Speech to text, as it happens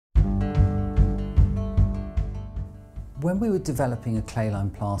When we were developing a clay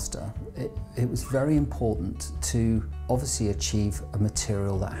lime plaster, it was very important to obviously achieve a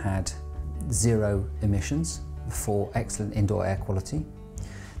material that had zero emissions for excellent indoor air quality,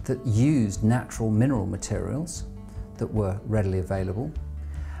 that used natural mineral materials that were readily available,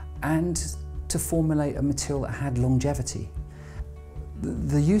 and to formulate a material that had longevity.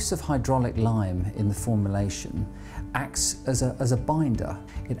 The use of hydraulic lime in the formulation acts as a binder.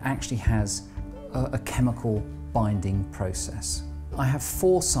 It actually has a chemical binding process. I have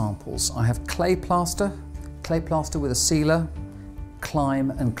 4 samples. I have clay plaster with a sealer,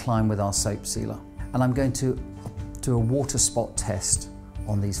 Clime, and Clime with our soap sealer. And I'm going to do a water spot test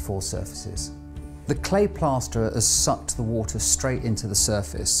on these 4 surfaces. The clay plaster has sucked the water straight into the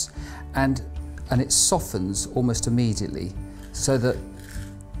surface and it softens almost immediately, so that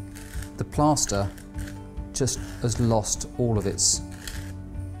the plaster just has lost all of its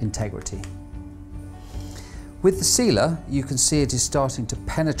integrity. With the sealer, you can see it is starting to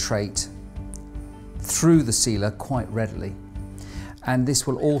penetrate through the sealer quite readily, and this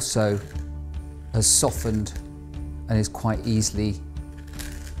will also has softened and is quite easily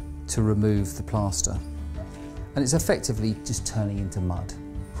to remove the plaster, and it's effectively just turning into mud.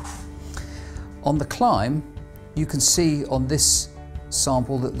 On the Clime, you can see on this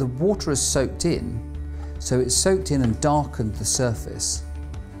sample that the water has soaked in, so it's soaked in and darkened the surface,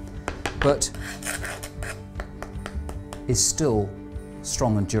 but is still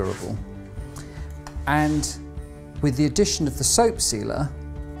strong and durable. And with the addition of the soap sealer,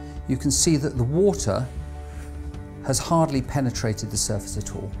 you can see that the water has hardly penetrated the surface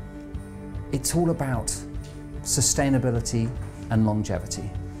at all. It's all about sustainability and longevity.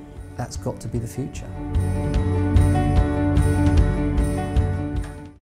 That's got to be the future.